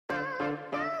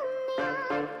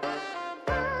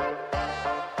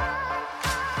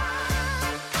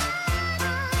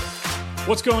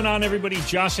What's going on, everybody?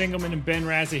 Josh Engelman and Ben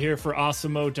Razza here for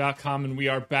Awesemo.com, and we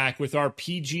are back with our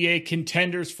PGA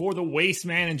contenders for the Waste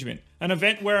Management, an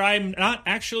event where I'm not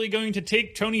actually going to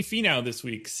take Tony Finau this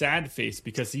week. Sad face,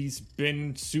 because he's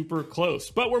been super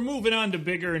close. But we're moving on to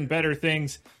bigger and better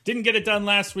things. Didn't get it done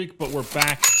last week, but we're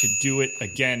back to do it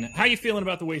again. How you feeling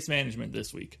about the Waste Management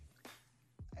this week?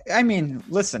 I mean,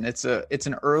 listen, it's a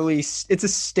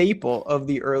staple of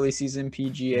the early season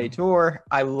PGA Tour.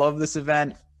 I love this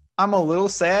event. I'm a little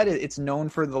sad. It's known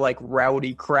for the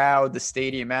rowdy crowd, the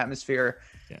stadium atmosphere.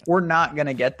 Yeah. We're not going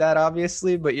to get that,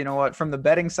 obviously, but you know what? From the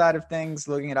betting side of things,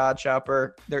 looking at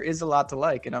OddsShopper, there is a lot to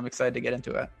like, and I'm excited to get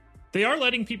into it. They are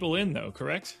letting people in, though,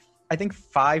 correct? I think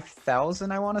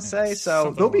 5,000, I want to say.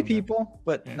 So there'll be people,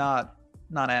 but not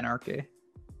anarchy.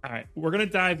 All right, we're going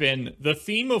to dive in. The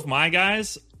theme of my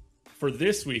guys, for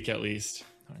this week at least,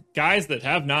 guys that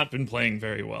have not been playing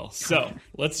very well. So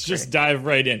let's just dive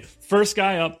right in. First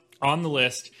guy up on the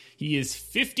list, he is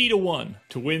 50-1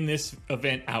 to win this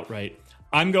event outright.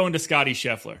 I'm going to Scottie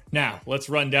Scheffler. Now, let's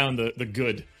run down the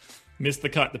good. Missed the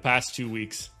cut the past 2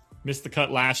 weeks. Missed the cut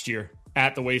last year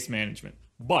at the Waste Management.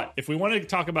 But if we want to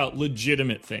talk about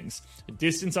legitimate things,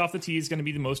 distance off the tee is going to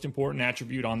be the most important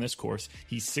attribute on this course.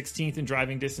 He's 16th in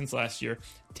driving distance last year,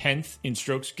 10th in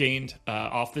strokes gained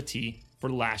off the tee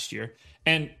for last year.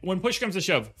 And when push comes to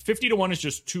shove, 50-1 is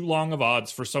just too long of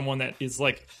odds for someone that is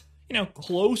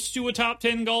close to a top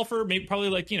 10 golfer, maybe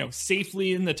probably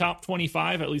safely in the top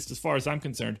 25, at least as far as I'm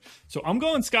concerned. So I'm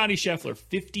going Scottie Scheffler,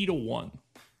 50-1.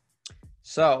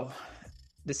 So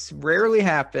this rarely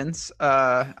happens.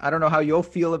 I don't know how you'll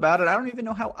feel about it. I don't even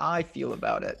know how I feel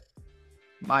about it.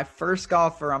 My first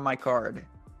golfer on my card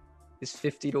is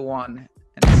 50-1, and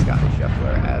it's Scottie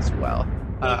Scheffler as well.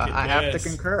 I have to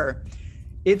concur.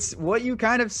 It's what you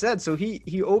kind of said. So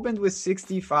he opened with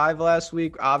 65 last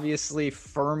week, obviously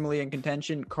firmly in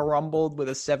contention, crumbled with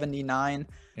a 79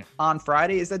 on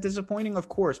Friday. Is that disappointing? Of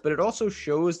course, but it also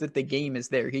shows that the game is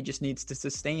there. He just needs to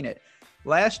sustain it.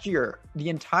 Last year, the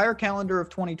entire calendar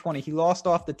of 2020, he lost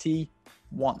off the tee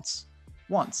once.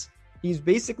 He's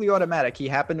basically automatic. He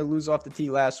happened to lose off the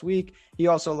tee last week. He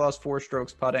also lost 4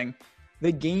 strokes putting.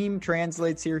 The game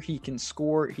translates here. He can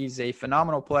score. He's a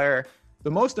phenomenal player. The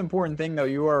most important thing, though,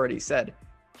 you already said,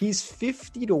 he's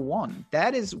 50-1.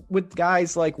 That is with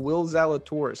guys like Will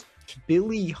Zalatoris,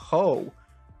 Billy Ho.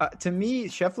 To me,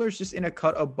 Scheffler's just in a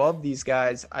cut above these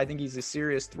guys. I think he's a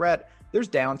serious threat. There's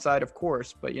downside, of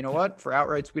course, but you know what? For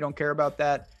outrights, we don't care about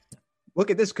that.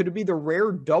 Look at this. Could it be the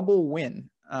rare double win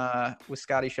with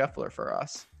Scottie Scheffler for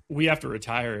us? We have to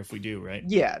retire if we do, right?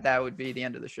 Yeah, that would be the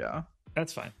end of the show.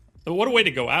 That's fine. But what a way to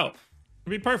go out.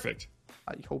 It'd be perfect.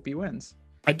 I hope he wins.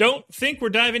 I don't think we're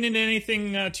diving into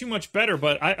anything too much better,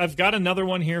 but I've got another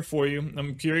one here for you.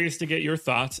 I'm curious to get your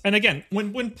thoughts. And again,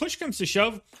 when push comes to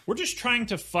shove, we're just trying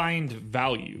to find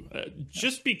value.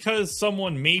 Just because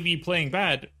someone may be playing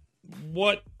bad,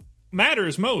 what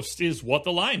matters most is what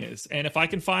the line is. And if I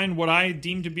can find what I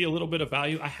deem to be a little bit of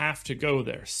value, I have to go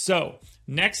there. So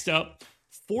next up,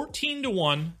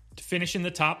 14-1 to finish in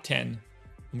the top 10.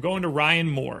 I'm going to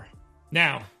Ryan Moore.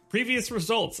 Now, previous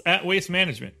results at Waste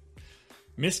Management.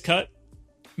 Miscut,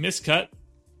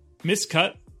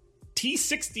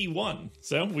 T61.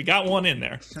 So we got one in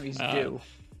there. He's due.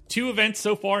 2 events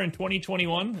so far in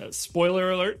 2021.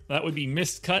 Spoiler alert, that would be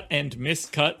miscut and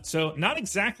miscut. So not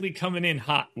exactly coming in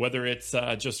hot, whether it's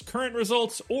just current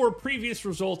results or previous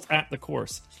results at the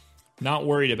course. Not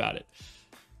worried about it.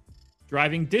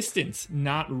 Driving distance,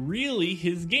 not really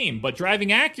his game, but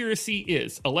driving accuracy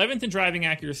is. 11th in driving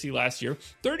accuracy last year,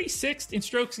 36th in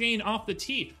strokes gained off the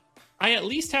tee. I at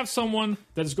least have someone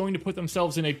that is going to put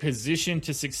themselves in a position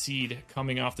to succeed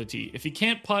coming off the tee. If he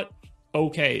can't putt,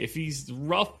 okay. If he's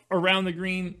rough around the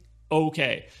green,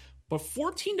 okay. But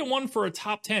 14-1 for a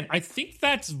top 10, I think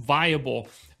that's viable.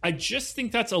 I just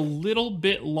think that's a little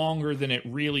bit longer than it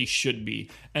really should be.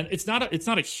 And it's not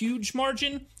a huge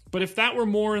margin, but if that were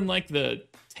more in the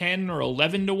 10 or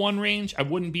 11-1 range, I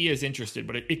wouldn't be as interested.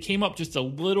 But it came up just a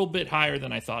little bit higher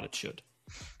than I thought it should.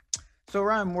 So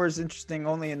Ryan Moore is interesting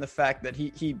only in the fact that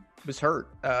he was hurt.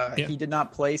 He did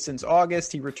not play since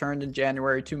August. He returned in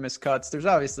January, 2 missed cuts. There's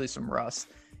obviously some rust.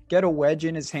 Get a wedge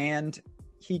in his hand.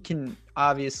 He can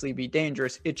obviously be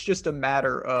dangerous. It's just a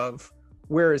matter of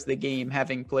where is the game,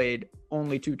 having played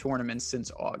only 2 tournaments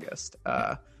since August.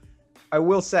 I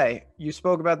will say, you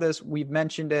spoke about this. We've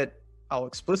mentioned it. I'll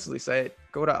explicitly say it.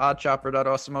 Go to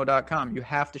oddshopper.awesemo.com. You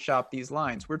have to shop these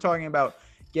lines. We're talking about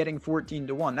getting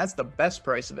 14-1. That's the best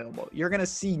price available. You're going to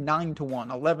see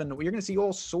 9-1, 11. You're going to see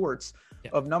all sorts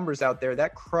of numbers out there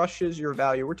that crushes your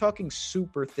value. We're talking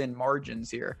super thin margins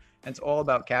here, and it's all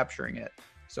about capturing it.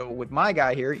 So with my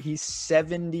guy here, he's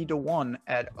 70-1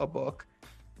 at a book.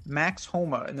 Max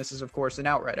Homa, and this is of course an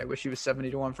outright. I wish he was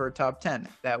 70-1 for a top 10.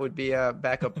 That would be a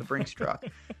back up the Brinks truck.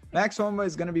 Max Homa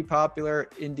is going to be popular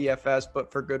in DFS,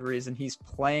 but for good reason. He's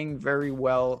playing very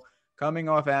well, coming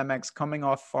off Amex, coming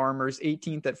off Farmers,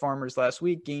 18th at Farmers last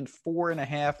week, gained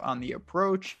 4.5 on the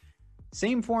approach.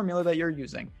 Same formula that you're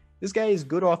using. This guy is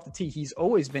good off the tee. He's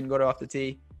always been good off the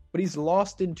tee, but he's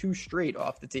lost in 2 straight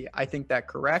off the tee. I think that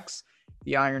corrects.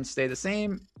 The irons stay the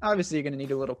same. Obviously, you're going to need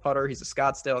a little putter. He's a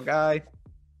Scottsdale guy.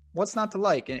 What's not to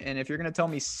like? And if you're going to tell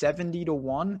me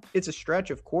 70-1, it's a stretch,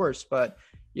 of course, but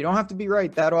you don't have to be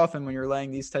right that often when you're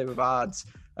laying these type of odds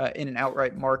in an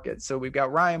outright market. So we've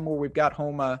got Ryan Moore, we've got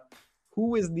Homa.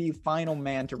 Who is the final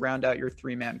man to round out your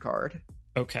 3-man card?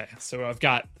 Okay, so I've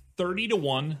got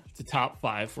 30-1 to top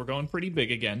 5. We're going pretty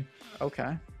big again.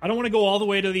 Okay. I don't want to go all the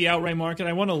way to the outright market.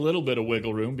 I want a little bit of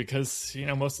wiggle room because,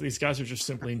 most of these guys are just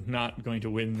simply not going to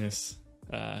win this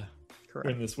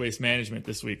waste management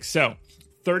this week. So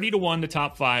 30-1 to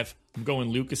top 5. I'm going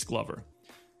Lucas Glover.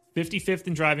 55th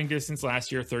in driving distance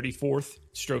last year, 34th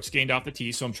strokes gained off the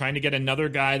tee. So I'm trying to get another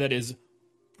guy that is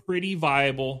pretty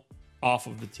viable off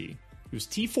of the tee. He was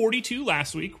T42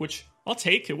 last week, which I'll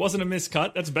take. It wasn't a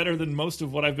miscut. That's better than most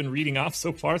of what I've been reading off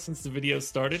so far since the video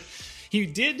started.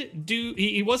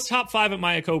 He was top 5 at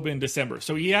Mayakoba in December.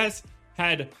 So he has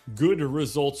had good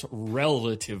results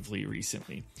relatively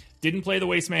recently. Didn't play the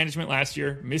waste management last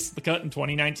year, missed the cut in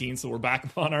 2019, so we're back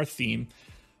upon our theme.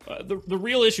 The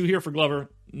real issue here for Glover,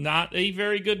 not a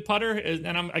very good putter,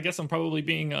 and I guess I'm probably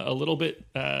being a little bit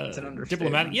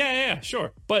diplomatic. Yeah,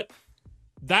 sure. But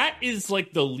that is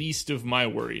like the least of my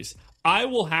worries. I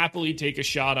will happily take a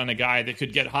shot on a guy that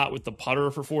could get hot with the putter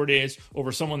for 4 days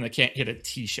over someone that can't hit a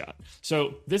tee shot.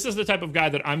 So this is the type of guy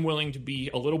that I'm willing to be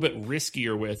a little bit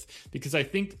riskier with because I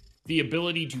think the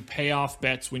ability to pay off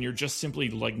bets when you're just simply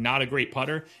like not a great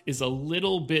putter is a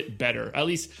little bit better. At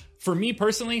least for me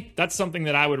personally, that's something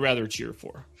that I would rather cheer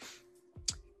for.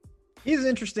 He's an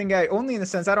interesting guy, only in the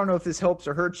sense, I don't know if this helps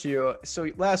or hurts you. So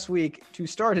last week, to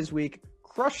start his week,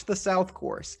 crushed the South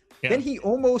course. Yeah. Then he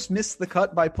almost missed the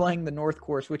cut by playing the North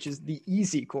course, which is the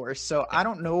easy course. So I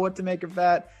don't know what to make of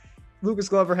that. Lucas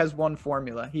Glover has one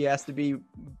formula. He has to be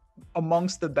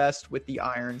amongst the best with the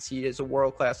irons. He is a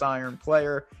world-class iron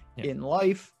player in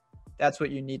life. That's what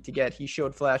you need to get. He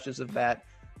showed flashes of that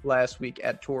last week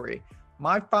at Torrey.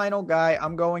 My final guy,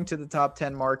 I'm going to the top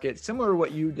 10 market, similar to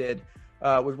what you did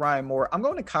with Ryan Moore. I'm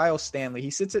going to Kyle Stanley. He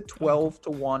sits at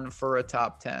 12-1 for a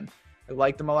top 10. I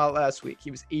liked him a lot last week. He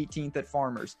was 18th at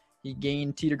Farmers. He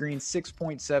gained tee to green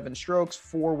 6.7 strokes,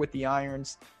 4 with the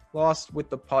irons, lost with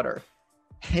the putter.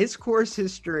 His course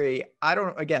history, I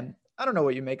don't know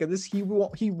what you make of this. He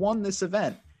won this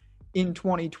event in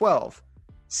 2012.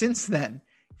 Since then,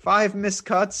 5 missed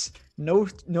cuts, no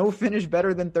finish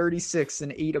better than 36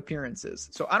 in 8 appearances.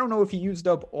 So I don't know if he used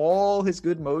up all his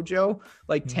good mojo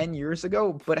like 10 years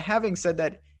ago, but having said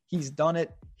that, he's done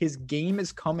it. His game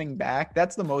is coming back.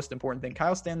 That's the most important thing.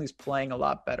 Kyle Stanley's playing a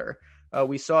lot better.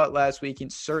 We saw it last week. He can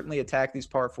certainly attack these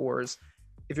par 4s.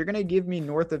 If you're going to give me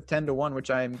north of 10-1, which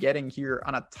I am getting here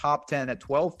on a top 10 at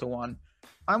 12-1,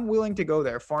 I'm willing to go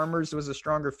there. Farmers was a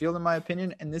stronger field in my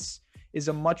opinion, and this is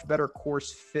a much better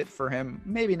course fit for him.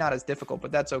 Maybe not as difficult,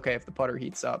 but that's okay if the putter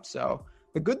heats up. So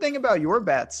the good thing about your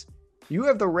bets, you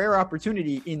have the rare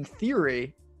opportunity, in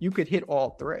theory, you could hit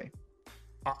all 3.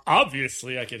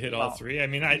 Obviously, I could hit all 3. I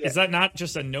mean, is that not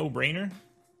just a no-brainer?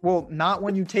 Well, not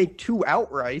when you take 2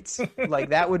 outrights. Like,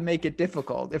 that would make it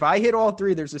difficult. If I hit all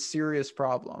 3, there's a serious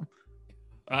problem.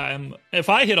 If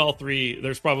I hit all 3,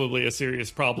 there's probably a serious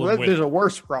problem. Well, there's a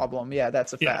worse problem. Yeah,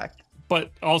 that's a fact.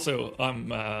 But also,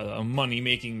 I'm a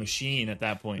money-making machine at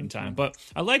that point in time. But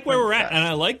I like where we're at, and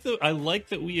I like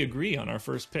that we agree on our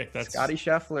first pick. That's Scotty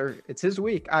Scheffler. It's his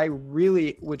week. I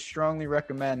really would strongly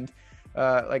recommend.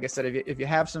 Like I said, if you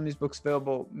have some of these books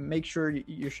available, make sure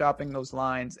you're shopping those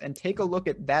lines and take a look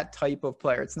at that type of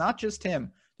player. It's not just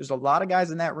him. There's a lot of guys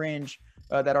in that range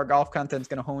that our golf content is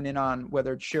going to hone in on,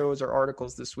 whether it's shows or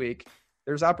articles this week.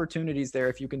 There's opportunities there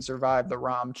if you can survive the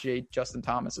Rahm, J, Justin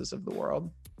Thomases of the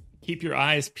world. Keep your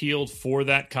eyes peeled for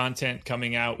that content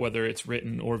coming out, whether it's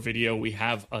written or video. We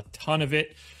have a ton of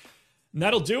it. And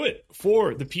that'll do it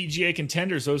for the PGA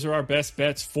Contenders. Those are our best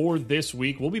bets for this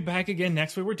week. We'll be back again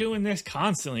next week. We're doing this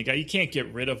constantly, guys. You can't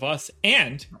get rid of us.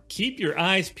 And keep your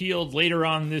eyes peeled later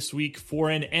on this week for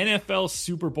an NFL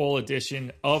Super Bowl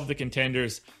edition of the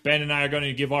Contenders. Ben and I are going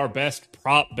to give our best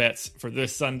prop bets for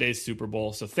this Sunday's Super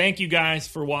Bowl. So thank you guys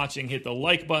for watching. Hit the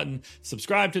like button.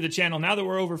 Subscribe to the channel. Now that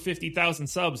we're over 50,000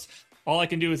 subs, all I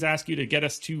can do is ask you to get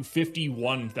us to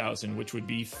 51,000, which would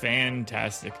be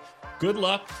fantastic. Good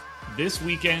luck this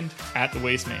weekend at the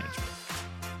Waste Management.